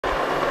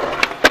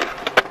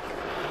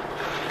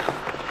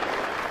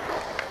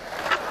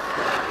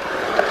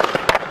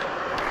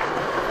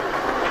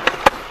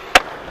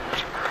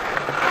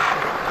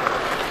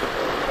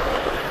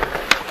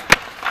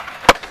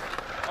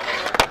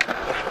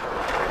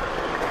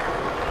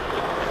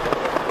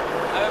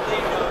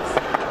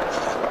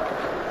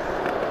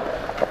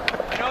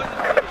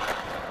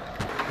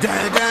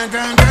I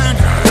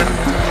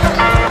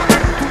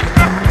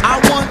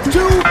want 2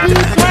 beef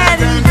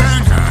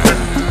patties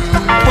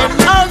with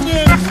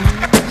onions,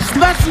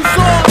 special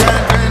sauce,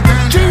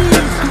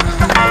 cheese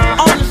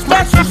on the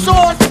special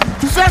sauce,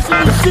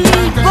 sesame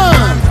seed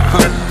bun.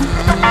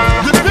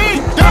 You big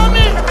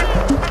dummy.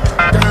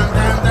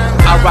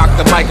 I rock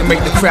the mic and make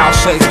the crowd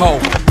say ho.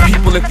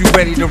 People, if you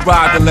ready to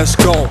ride, then let's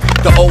go.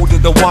 The older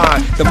the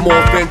wine, the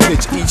more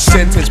vintage. Each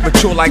sentence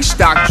mature like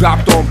stock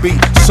dropped on beat.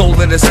 Soul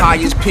at its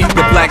highest peak,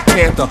 the Black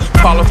Panther.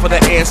 Problem for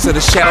the answer, the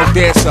shadow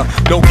dancer.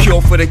 No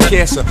cure for the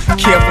cancer.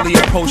 Carefully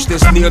approach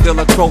this near-deal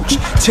approach.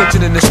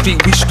 Tension in the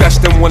street, we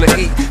stressed and wanna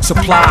eat.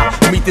 Supply,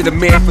 meet the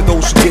demand for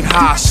those who get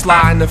high.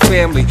 Sly in the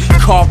family,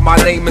 carve my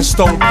name in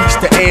stone. Peace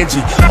to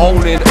Angie,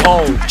 own and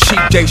own. Cheap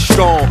J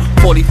Strong,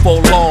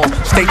 44 long.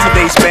 State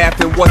today's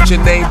math and what's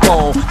your name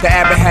on. The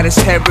abbot had his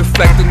head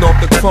reflecting off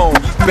the chrome.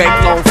 Bank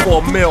loan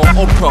for a mill,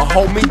 Oprah,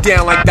 hold me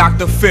down like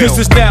Dr. Phil. This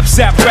is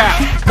knapsack rap,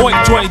 point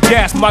joint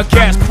gas. My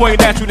gas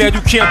point at you, now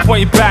you can't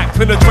point back.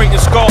 Penetrating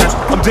skulls,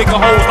 I'm digging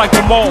holes like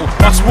the mole.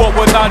 I swore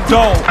when I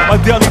dull, my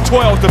daily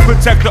toil to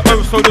protect the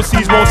earth so the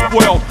seas won't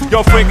spoil.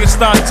 Yo,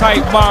 Frankenstein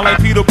type mind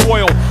like Peter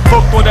Boyle.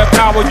 Hooked on that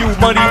power, you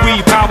money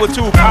we power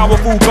too.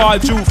 Powerful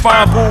guard you,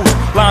 fine booze,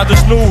 line to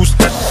snooze.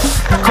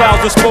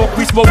 Clouds of smoke,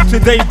 we smoke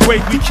till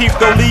daybreak. We keep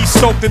the lead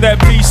soaked in that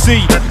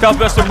BC. Y'all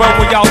best to run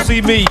when y'all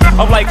see me.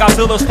 I'm like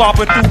Godzilla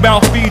stomping through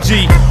Mount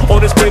Fiji.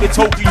 On this way to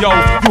Tokyo,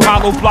 you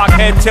hollow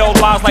blockhead tell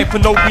lies like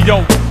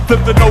Pinocchio.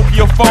 Flip the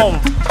Nokia phone,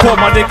 call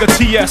my nigga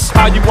TS.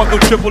 How you want the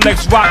triple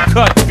X rock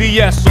cut,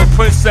 VS or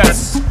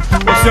Princess?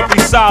 Or simply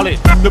solid,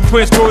 the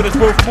Prince word is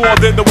worth more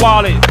than the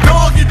wallet.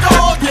 Dog, you